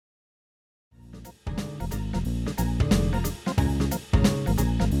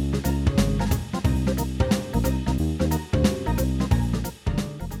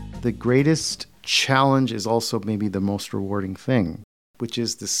the greatest challenge is also maybe the most rewarding thing, which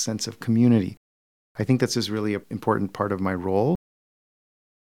is this sense of community. I think that's a really important part of my role.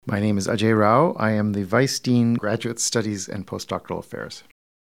 My name is Ajay Rao. I am the Vice Dean, Graduate Studies and Postdoctoral Affairs.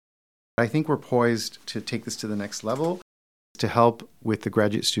 I think we're poised to take this to the next level, to help with the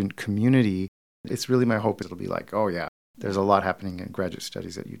graduate student community. It's really my hope it'll be like, oh yeah, there's a lot happening in graduate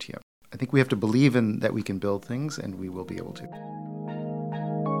studies at UTM. I think we have to believe in that we can build things, and we will be able to.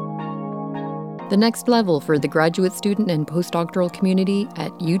 The next level for the graduate student and postdoctoral community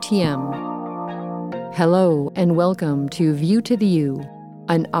at UTM. Hello and welcome to View to the U,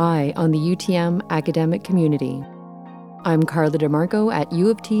 an eye on the UTM academic community. I'm Carla DeMarco at U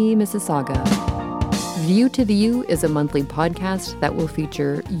of T, Mississauga. View to the U is a monthly podcast that will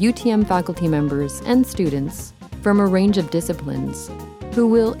feature UTM faculty members and students from a range of disciplines who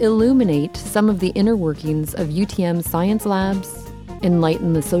will illuminate some of the inner workings of UTM science labs,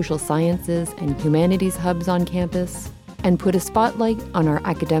 enlighten the social sciences and humanities hubs on campus, and put a spotlight on our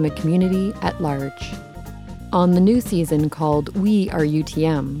academic community at large. On the new season called We Are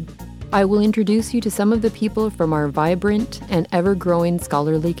UTM, I will introduce you to some of the people from our vibrant and ever-growing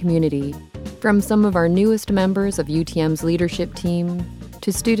scholarly community, from some of our newest members of UTM's leadership team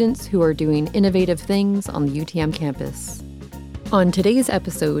to students who are doing innovative things on the UTM campus. On today's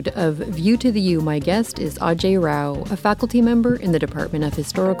episode of View to the U, my guest is Ajay Rao, a faculty member in the Department of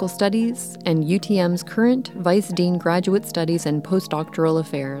Historical Studies and UTM's current Vice Dean Graduate Studies and Postdoctoral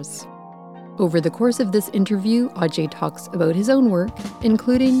Affairs. Over the course of this interview, Ajay talks about his own work,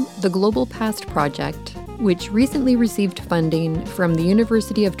 including the Global Past Project, which recently received funding from the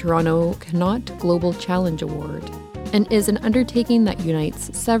University of Toronto Knott Global Challenge Award, and is an undertaking that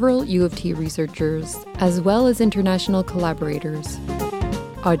unites several U of T researchers as well as international collaborators.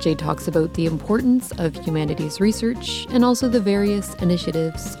 Ajay talks about the importance of humanities research and also the various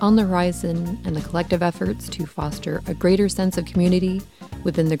initiatives on the horizon and the collective efforts to foster a greater sense of community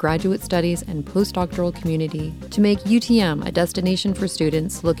within the graduate studies and postdoctoral community to make UTM a destination for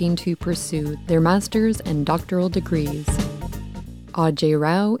students looking to pursue their master's and doctoral degrees. Ajay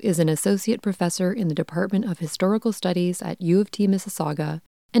Rao is an associate professor in the Department of Historical Studies at U of T Mississauga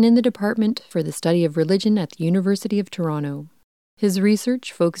and in the Department for the Study of Religion at the University of Toronto. His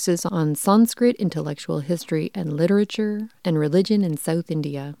research focuses on Sanskrit intellectual history and literature and religion in South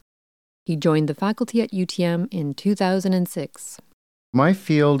India. He joined the faculty at UTM in 2006. My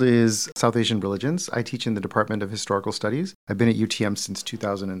field is South Asian religions. I teach in the Department of Historical Studies. I've been at UTM since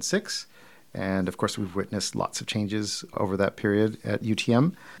 2006. And of course, we've witnessed lots of changes over that period at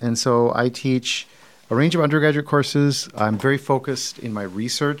UTM. And so I teach a range of undergraduate courses. I'm very focused in my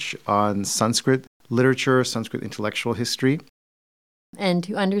research on Sanskrit literature, Sanskrit intellectual history. And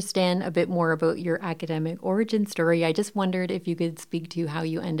to understand a bit more about your academic origin story, I just wondered if you could speak to how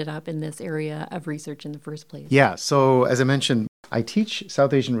you ended up in this area of research in the first place. Yeah, so as I mentioned, I teach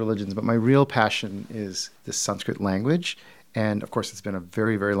South Asian religions, but my real passion is the Sanskrit language. And of course, it's been a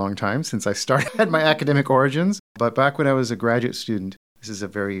very, very long time since I started my academic origins. But back when I was a graduate student, this is a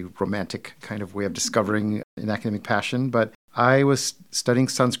very romantic kind of way of discovering an academic passion. But I was studying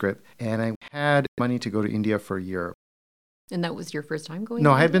Sanskrit, and I had money to go to India for a year. And that was your first time going?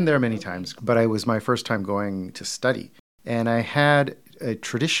 No, I had been there many times, but it was my first time going to study. And I had a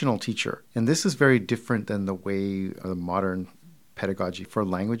traditional teacher. And this is very different than the way the modern pedagogy for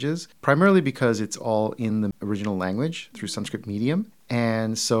languages, primarily because it's all in the original language through Sanskrit medium.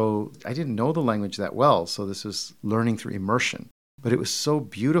 And so I didn't know the language that well. So this was learning through immersion. But it was so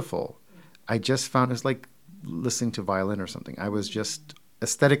beautiful. I just found it was like listening to violin or something. I was just,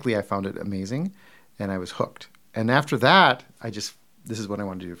 aesthetically, I found it amazing. And I was hooked. And after that, this is what I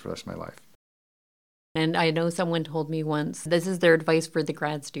wanted to do for the rest of my life. And I know someone told me once, this is their advice for the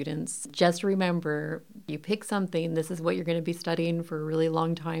grad students. Just remember, you pick something, this is what you're going to be studying for a really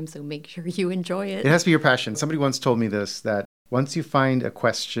long time, so make sure you enjoy it. It has to be your passion. Somebody once told me this, that once you find a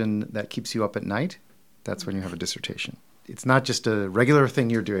question that keeps you up at night, that's when you have a dissertation. It's not just a regular thing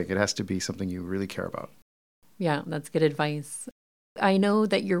you're doing. It has to be something you really care about. Yeah, that's good advice. I know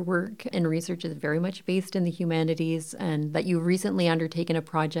that your work and research is very much based in the humanities and that you've recently undertaken a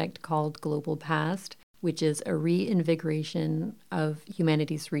project called Global Past, which is a reinvigoration of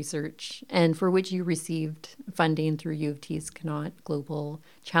humanities research and for which you received funding through U of T's Knott Global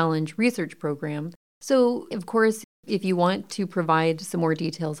Challenge Research Program. So, of course, if you want to provide some more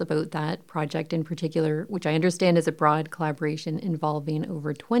details about that project in particular, which I understand is a broad collaboration involving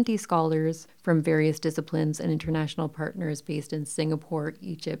over 20 scholars from various disciplines and international partners based in Singapore,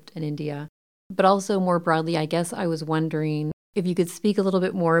 Egypt, and India. But also more broadly, I guess I was wondering If you could speak a little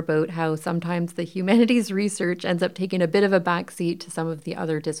bit more about how sometimes the humanities research ends up taking a bit of a backseat to some of the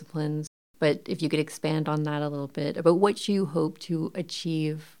other disciplines, but if you could expand on that a little bit about what you hope to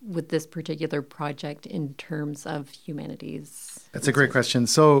achieve with this particular project in terms of humanities. That's a great question.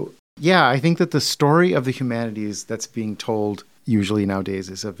 So, yeah, I think that the story of the humanities that's being told usually nowadays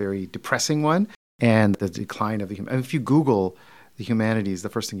is a very depressing one, and the decline of the humanities. If you Google the humanities, the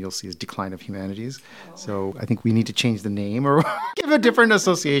first thing you'll see is decline of humanities. So I think we need to change the name or give a different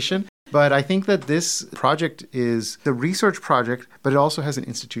association. But I think that this project is the research project, but it also has an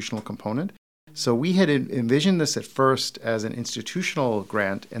institutional component. So we had envisioned this at first as an institutional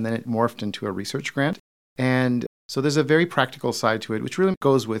grant, and then it morphed into a research grant. And so there's a very practical side to it, which really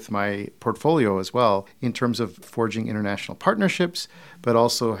goes with my portfolio as well, in terms of forging international partnerships, but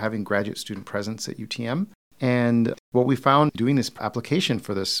also having graduate student presence at UTM. And what we found doing this application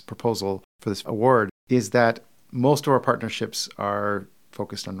for this proposal, for this award, is that most of our partnerships are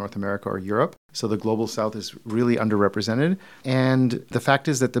focused on North America or Europe. So the Global South is really underrepresented. And the fact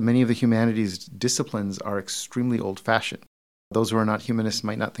is that many of the humanities disciplines are extremely old-fashioned. Those who are not humanists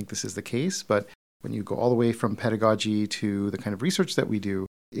might not think this is the case, but when you go all the way from pedagogy to the kind of research that we do,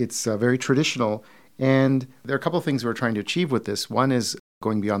 it's very traditional. And there are a couple of things we're trying to achieve with this. One is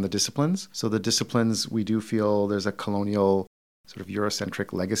going beyond the disciplines. So the disciplines, we do feel there's a colonial sort of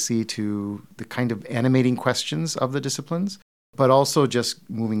Eurocentric legacy to the kind of animating questions of the disciplines, but also just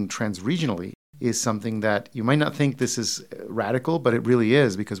moving transregionally is something that you might not think this is radical, but it really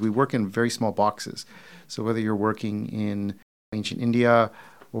is because we work in very small boxes. So whether you're working in ancient India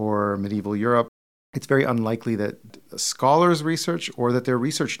or medieval Europe, it's very unlikely that scholars' research or that their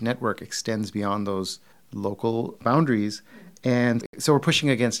research network extends beyond those local boundaries. And so we're pushing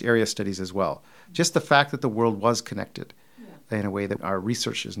against area studies as well. Just the fact that the world was connected in a way that our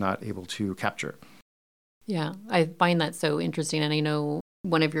research is not able to capture. Yeah, I find that so interesting. And I know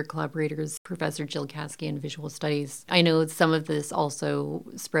one of your collaborators, Professor Jill Caskey in Visual Studies, I know some of this also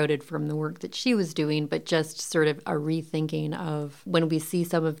sprouted from the work that she was doing, but just sort of a rethinking of when we see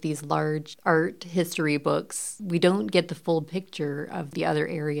some of these large art history books, we don't get the full picture of the other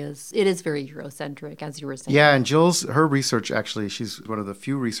areas. It is very Eurocentric, as you were saying. Yeah, and her research actually, she's one of the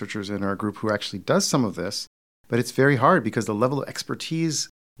few researchers in our group who actually does some of this, but it's very hard because the level of expertise,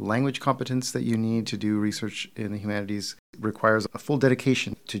 language competence that you need to do research in the humanities requires a full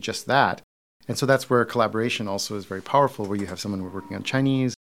dedication to just that. And so that's where collaboration also is very powerful, where you have someone working on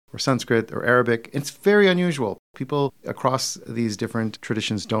Chinese or Sanskrit or Arabic. It's very unusual. People across these different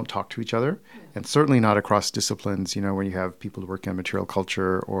traditions don't talk to each other, and certainly not across disciplines, when you have people working on material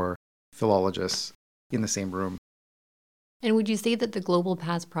culture or philologists in the same room. And would you say that the Global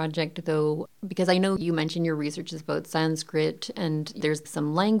Pass project, though, because I know you mentioned your research is about Sanskrit and there's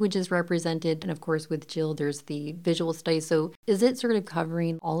some languages represented, and of course with Jill there's the visual studies. So is it sort of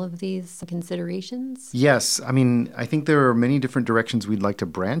covering all of these considerations? Yes. I think there are many different directions we'd like to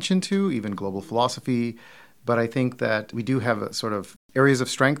branch into, even global philosophy. But I think that we do have a sort of areas of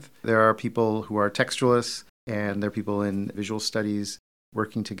strength. There are people who are textualists and there are people in visual studies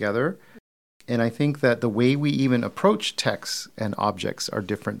working together. And I think that the way we even approach texts and objects are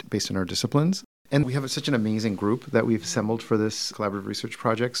different based on our disciplines. And we have such an amazing group that we've assembled for this collaborative research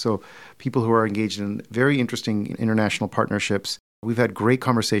project. So people who are engaged in very interesting international partnerships. We've had great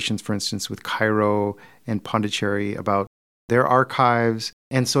conversations, for instance, with Cairo and Pondicherry about their archives.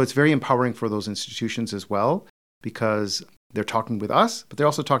 And so it's very empowering for those institutions as well, because they're talking with us, but they're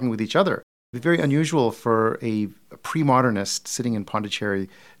also talking with each other. It's very unusual for a pre-modernist sitting in Pondicherry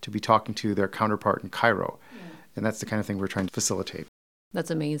to be talking to their counterpart in Cairo. Yeah. And that's the kind of thing we're trying to facilitate.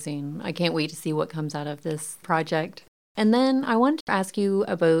 That's amazing. I can't wait to see what comes out of this project. And then I wanted to ask you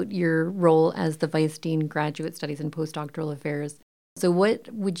about your role as the Vice Dean Graduate Studies and Postdoctoral Affairs. So what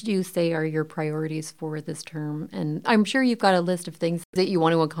would you say are your priorities for this term? And I'm sure you've got a list of things that you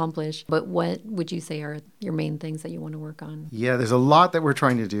want to accomplish, but what would you say are your main things that you want to work on? Yeah, there's a lot that we're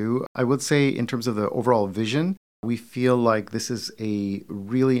trying to do. I would say in terms of the overall vision, we feel like this is a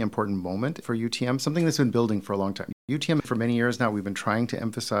really important moment for UTM, something that's been building for a long time. UTM, for many years now, we've been trying to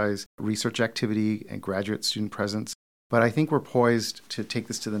emphasize research activity and graduate student presence, but I think we're poised to take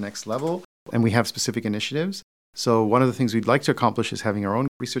this to the next level, and we have specific initiatives. So one of the things we'd like to accomplish is having our own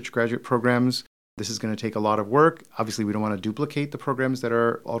research graduate programs. This is going to take a lot of work. Obviously, we don't want to duplicate the programs that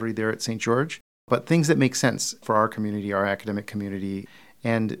are already there at St. George, but things that make sense for our community, our academic community.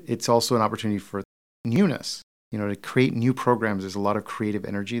 And it's also an opportunity for newness, to create new programs. There's a lot of creative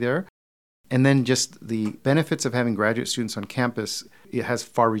energy there. And then just the benefits of having graduate students on campus, it has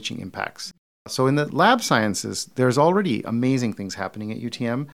far-reaching impacts. So in the lab sciences, there's already amazing things happening at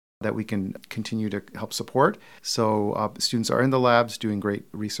UTM. that we can continue to help support. So students are in the labs doing great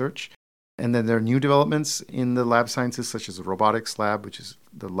research. And then there are new developments in the lab sciences, such as the robotics lab, which is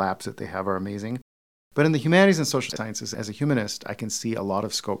the labs that they have are amazing. But in the humanities and social sciences, as a humanist, I can see a lot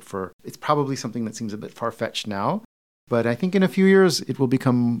of scope for, it's probably something that seems a bit far-fetched now, but I think in a few years it will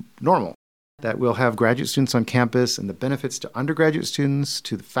become normal, that we'll have graduate students on campus, and the benefits to undergraduate students,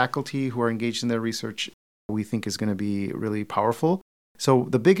 to the faculty who are engaged in their research, we think is going to be really powerful. So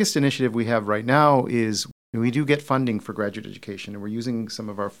the biggest initiative we have right now is we do get funding for graduate education, and we're using some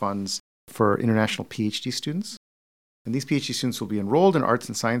of our funds for international PhD students. And these PhD students will be enrolled in arts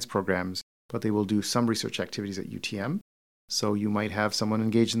and science programs, but they will do some research activities at UTM. So you might have someone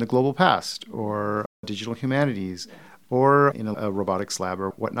engaged in the global past or digital humanities or in a robotics lab or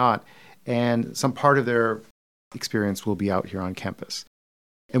whatnot. And some part of their experience will be out here on campus.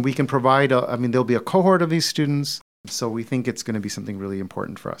 And we can provide, there'll be a cohort of these students. So we think it's going to be something really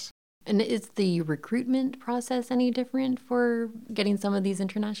important for us. And is the recruitment process any different for getting some of these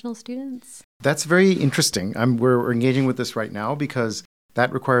international students? That's very interesting. We're engaging with this right now because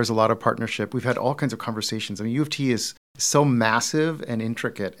that requires a lot of partnership. We've had all kinds of conversations. U of T is so massive and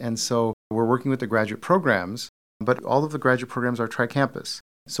intricate. And so we're working with the graduate programs, but all of the graduate programs are tri-campus.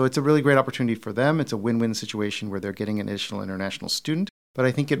 So it's a really great opportunity for them. It's a win-win situation where they're getting an additional international student. But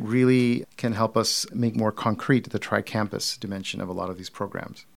I think it really can help us make more concrete the tri-campus dimension of a lot of these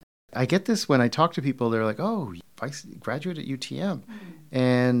programs. I get this when I talk to people, they're like, oh, I graduate at UTM.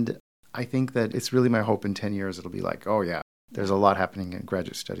 And I think that it's really my hope in 10 years it'll be like, oh yeah, there's a lot happening in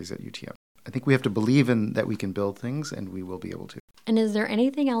graduate studies at UTM. I think we have to believe in that we can build things, and we will be able to. And is there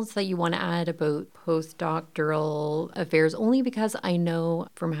anything else that you want to add about postdoctoral affairs? Only because I know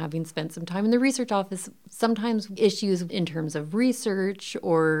from having spent some time in the research office, sometimes issues in terms of research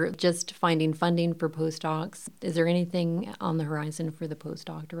or just finding funding for postdocs. Is there anything on the horizon for the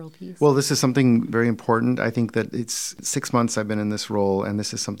postdoctoral piece? Well, this is something very important. I think that it's 6 months I've been in this role, and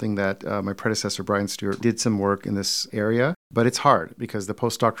this is something that my predecessor, Brian Stewart, did some work in this area. But it's hard because the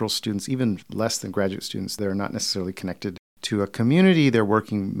postdoctoral students, even less than graduate students, they're not necessarily connected to a community. They're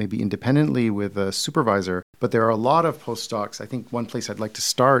working maybe independently with a supervisor. But there are a lot of postdocs. I think one place I'd like to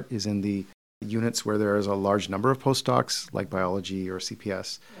start is in the units where there is a large number of postdocs, like biology or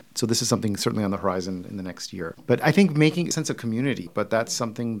CPS. So this is something certainly on the horizon in the next year. But I think making a sense of community, but that's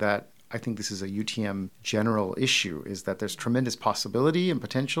something that I think this is a UTM general issue, is that there's tremendous possibility and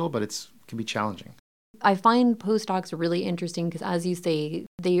potential, but it can be challenging. I find postdocs really interesting because, as you say,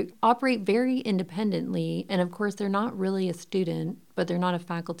 they operate very independently. And of course, they're not really a student, but they're not a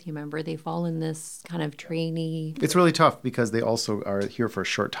faculty member. They fall in this kind of trainee. It's really tough because they also are here for a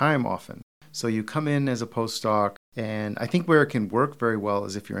short time often. So you come in as a postdoc, and I think where it can work very well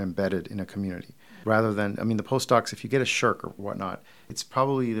is if you're embedded in a community. Rather than, the postdocs, if you get a shirk or whatnot, it's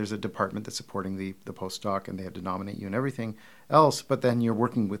probably there's a department that's supporting the postdoc and they have to nominate you and everything else, but then you're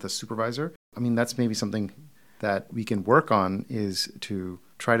working with a supervisor. That's maybe something that we can work on, is to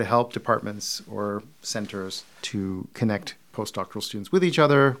try to help departments or centers to connect postdoctoral students with each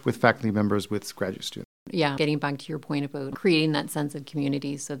other, with faculty members, with graduate students. Yeah, getting back to your point about creating that sense of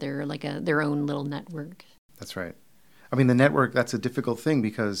community so they're like their own little network. That's right. The network, that's a difficult thing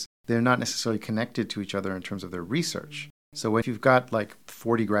because they're not necessarily connected to each other in terms of their research. So if you've got like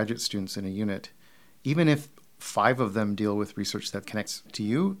 40 graduate students in a unit, even if 5 of them deal with research that connects to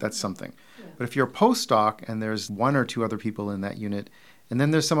you, that's something. Yeah. But if you're a postdoc and there's 1 or 2 other people in that unit, and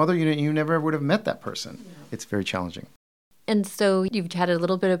then there's some other unit and you never would have met that person, It's very challenging. And so you've chatted a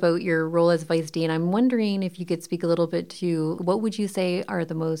little bit about your role as Vice Dean. I'm wondering if you could speak a little bit to what would you say are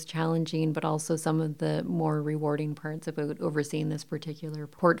the most challenging, but also some of the more rewarding parts about overseeing this particular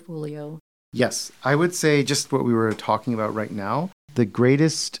portfolio? Yes, I would say just what we were talking about right now. The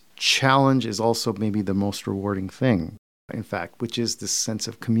greatest challenge is also maybe the most rewarding thing, in fact, which is this sense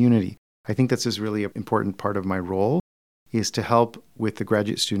of community. I think that's a really important part of my role, is to help with the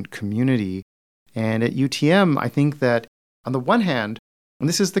graduate student community. And at UTM, I think that on the one hand, and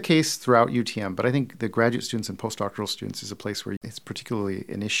this is the case throughout UTM, but I think the graduate students and postdoctoral students is a place where it's particularly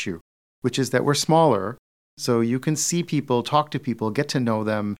an issue, which is that we're smaller, so you can see people, talk to people, get to know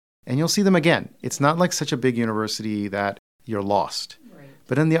them, and you'll see them again. It's not like such a big university that you're lost. Right.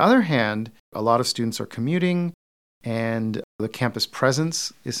 But on the other hand, a lot of students are commuting, and the campus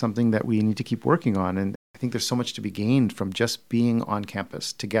presence is something that we need to keep working on. And I think there's so much to be gained from just being on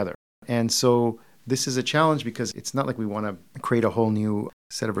campus together. And so this is a challenge because it's not like we want to create a whole new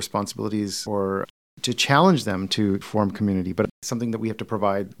set of responsibilities or to challenge them to form community, but it's something that we have to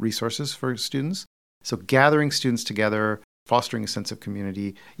provide resources for students. So gathering students together, fostering a sense of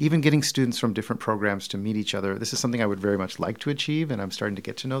community, even getting students from different programs to meet each other. This is something I would very much like to achieve, and I'm starting to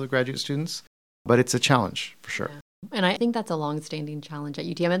get to know the graduate students, but it's a challenge for sure. Yeah. And I think that's a long-standing challenge at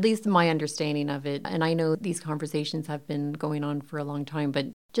UTM, at least my understanding of it. And I know these conversations have been going on for a long time, but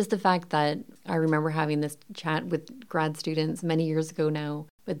just the fact that I remember having this chat with grad students many years ago now,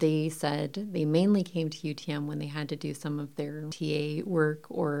 but they said they mainly came to UTM when they had to do some of their TA work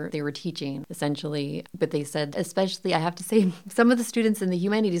or they were teaching, essentially. But they said, especially, I have to say, some of the students in the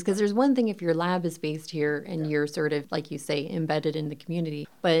humanities, because there's one thing if your lab is based here and you're sort of, like you say, embedded in the community.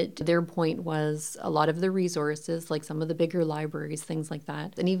 But their point was a lot of the resources, like some of the bigger libraries, things like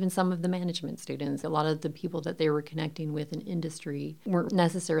that, and even some of the management students, a lot of the people that they were connecting with in industry weren't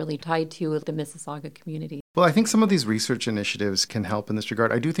necessarily tied to the Mississauga community. Well, I think some of these research initiatives can help in this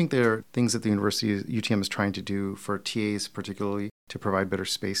regard. I do think there are things that the University UTM is trying to do for TAs particularly to provide better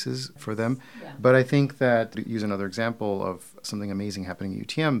spaces for them. Yeah. But I think that, to use another example of something amazing happening at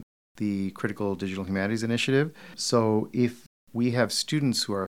UTM, the Critical Digital Humanities Initiative. So if we have students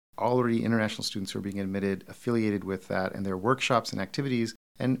who are already international students who are being admitted, affiliated with that, and their workshops and activities,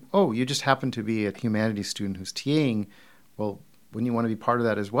 and you just happen to be a humanities student who's TAing, well, wouldn't you want to be part of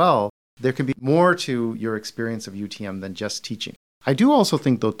that as well? There can be more to your experience of UTM than just teaching. I do also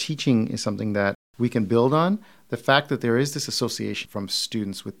think, though, teaching is something that we can build on. The fact that there is this association from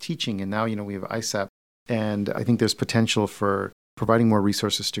students with teaching, and now, we have ISAP, and I think there's potential for providing more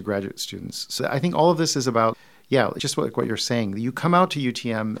resources to graduate students. So I think all of this is about, just what you're saying. You come out to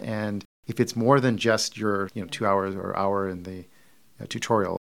UTM, and if it's more than just your 2 hours or hour in the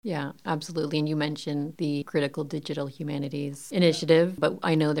tutorial. Yeah, absolutely. And you mentioned the Critical Digital Humanities Initiative, but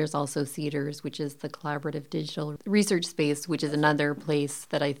I know there's also CEDARS, which is the Collaborative Digital Research Space, which is another place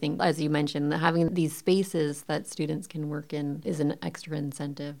that I think, as you mentioned, having these spaces that students can work in is an extra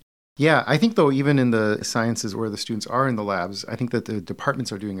incentive. Yeah, I think, though, even in the sciences where the students are in the labs, I think that the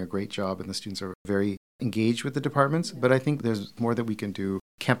departments are doing a great job and the students are very engaged with the departments. But I think there's more that we can do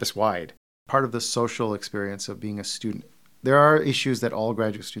campus-wide. Part of the social experience of being a student. There are issues that all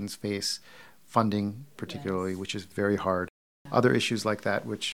graduate students face, funding particularly, which is very hard. Other issues like that,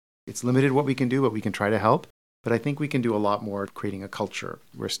 which it's limited what we can do, but we can try to help. But I think we can do a lot more creating a culture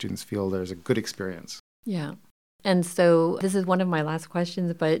where students feel there's a good experience. Yeah. And so this is one of my last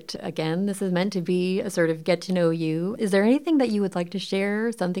questions, but again, this is meant to be a sort of get to know you. Is there anything that you would like to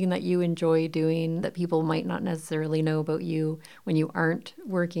share, something that you enjoy doing that people might not necessarily know about you when you aren't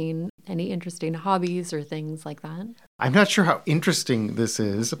working? Any interesting hobbies or things like that? I'm not sure how interesting this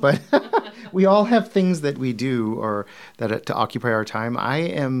is, but we all have things that we do or that to occupy our time. I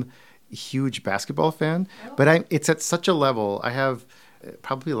am a huge basketball fan, but it's at such a level. I have,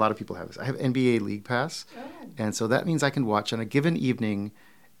 probably a lot of people have this, I have NBA League Pass. And so that means I can watch on a given evening,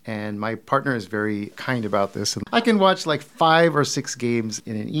 and my partner is very kind about this. And I can watch like 5 or 6 games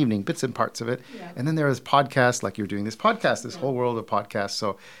in an evening, bits and parts of it. Yeah. And then there is podcasts, like you're doing this podcast, this whole world of podcasts.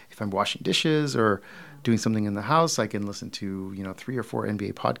 So if I'm washing dishes or doing something in the house, I can listen to, 3 or 4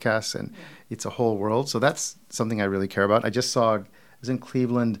 NBA podcasts, and it's a whole world. So that's something I really care about. I was in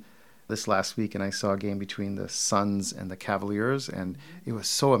Cleveland this last week, and I saw a game between the Suns and the Cavaliers, and it was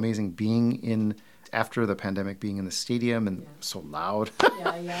so amazing after the pandemic, being in the stadium and so loud.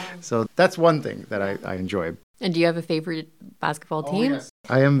 So that's one thing that I enjoy. And do you have a favorite basketball team? Yes.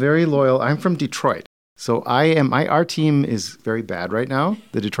 I am very loyal. I'm from Detroit. So our team is very bad right now,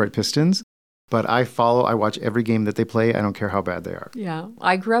 the Detroit Pistons. But I watch every game that they play. I don't care how bad they are. Yeah.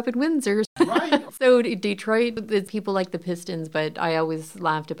 I grew up in Windsor. Right. So Detroit, people like the Pistons, but I always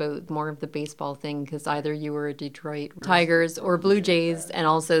laughed about more of the baseball thing because either you were a Detroit Tigers or Blue Jays, and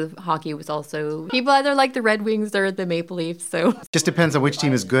also hockey was also, people either like the Red Wings or the Maple Leafs. So just depends on which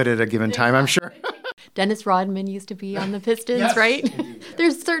team is good at a given time, I'm sure. Dennis Rodman used to be on the Pistons, yes. Right? Indeed, yes.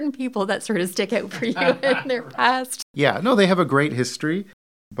 There's certain people that sort of stick out for you in their past. Yeah, no, they have a great history.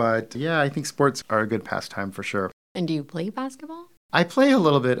 But I think sports are a good pastime for sure. And do you play basketball? I play a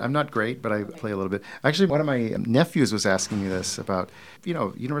little bit. I'm not great, but I play a little bit. Actually, one of my nephews was asking me this about,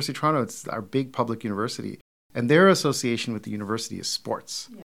 University of Toronto, it's our big public university. And their association with the university is sports.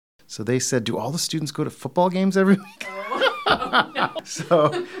 Yeah. So they said, do all the students go to football games every week? No.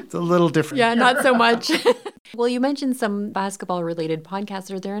 So it's a little different. Yeah, not so much. Well, you mentioned some basketball-related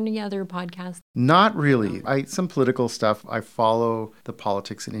podcasts. Are there any other podcasts? Not really. Some political stuff. I follow the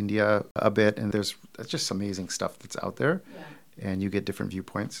politics in India a bit, and there's just amazing stuff that's out there. Yeah. and you get different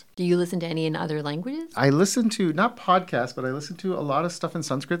viewpoints. Do you listen to any in other languages? I listen to, not podcasts, but I listen to a lot of stuff in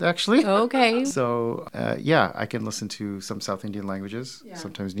Sanskrit, actually. Okay. So, I can listen to some South Indian languages,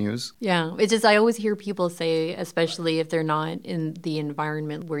 sometimes news. Yeah. It's just, I always hear people say, especially if they're not in the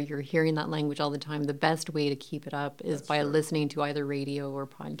environment where you're hearing that language all the time, the best way to keep it up is by listening to either radio or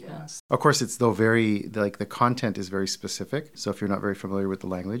podcasts. Of course, it's though the content is very specific. So if you're not very familiar with the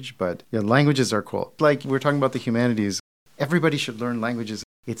language, but languages are cool. Like we're talking about the humanities, everybody should learn languages.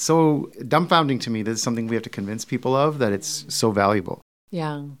 It's so dumbfounding to me that it's something we have to convince people of, that it's so valuable.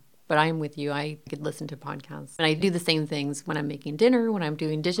 Yeah. But I'm with you. I could listen to podcasts. And I do the same things when I'm making dinner, when I'm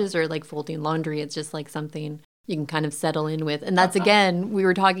doing dishes, or like folding laundry. It's just like something you can kind of settle in with. And that's, again, we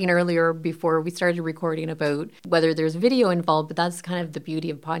were talking earlier before we started recording about whether there's video involved, but that's kind of the beauty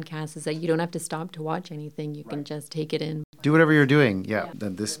of podcasts, is that you don't have to stop to watch anything. You can just take it in. Do whatever you're doing. Yeah.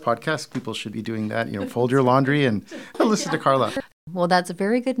 Then this podcast, people should be doing that. Fold your laundry and listen to Carla. Well, that's a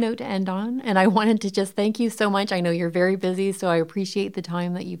very good note to end on. And I wanted to just thank you so much. I know you're very busy, so I appreciate the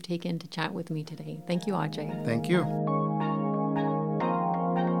time that you've taken to chat with me today. Thank you, Ajay. Thank you.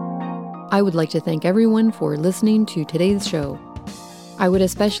 I would like to thank everyone for listening to today's show. I would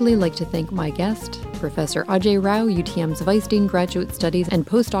especially like to thank my guest, Professor Ajay Rao, UTM's Vice Dean Graduate Studies and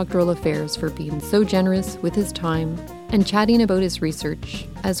Postdoctoral Affairs, for being so generous with his time and chatting about his research,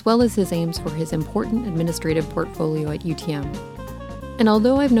 as well as his aims for his important administrative portfolio at UTM. And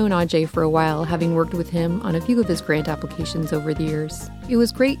although I've known Ajay for a while, having worked with him on a few of his grant applications over the years, it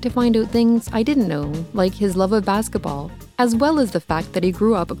was great to find out things I didn't know, like his love of basketball, as well as the fact that he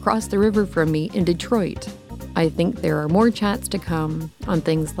grew up across the river from me in Detroit. I think there are more chats to come on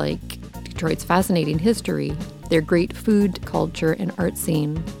things like Detroit's fascinating history, their great food, culture, and art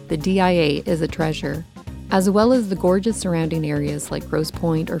scene. The DIA is a treasure, as well as the gorgeous surrounding areas like Grosse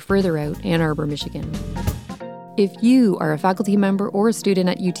Pointe or further out, Ann Arbor, Michigan. If you are a faculty member or a student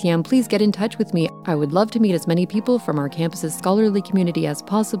at UTM, please get in touch with me. I would love to meet as many people from our campus's scholarly community as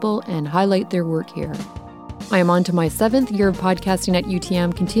possible and highlight their work here. I am on to my 7th year of podcasting at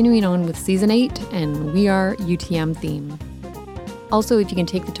UTM, continuing on with Season 8, and we are UTM theme. Also, if you can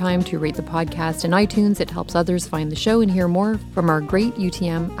take the time to rate the podcast in iTunes, it helps others find the show and hear more from our great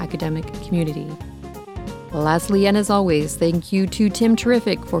UTM academic community. Lastly, and as always, thank you to Tim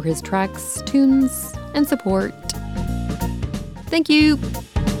Terrific for his tracks, tunes, and support. Thank you.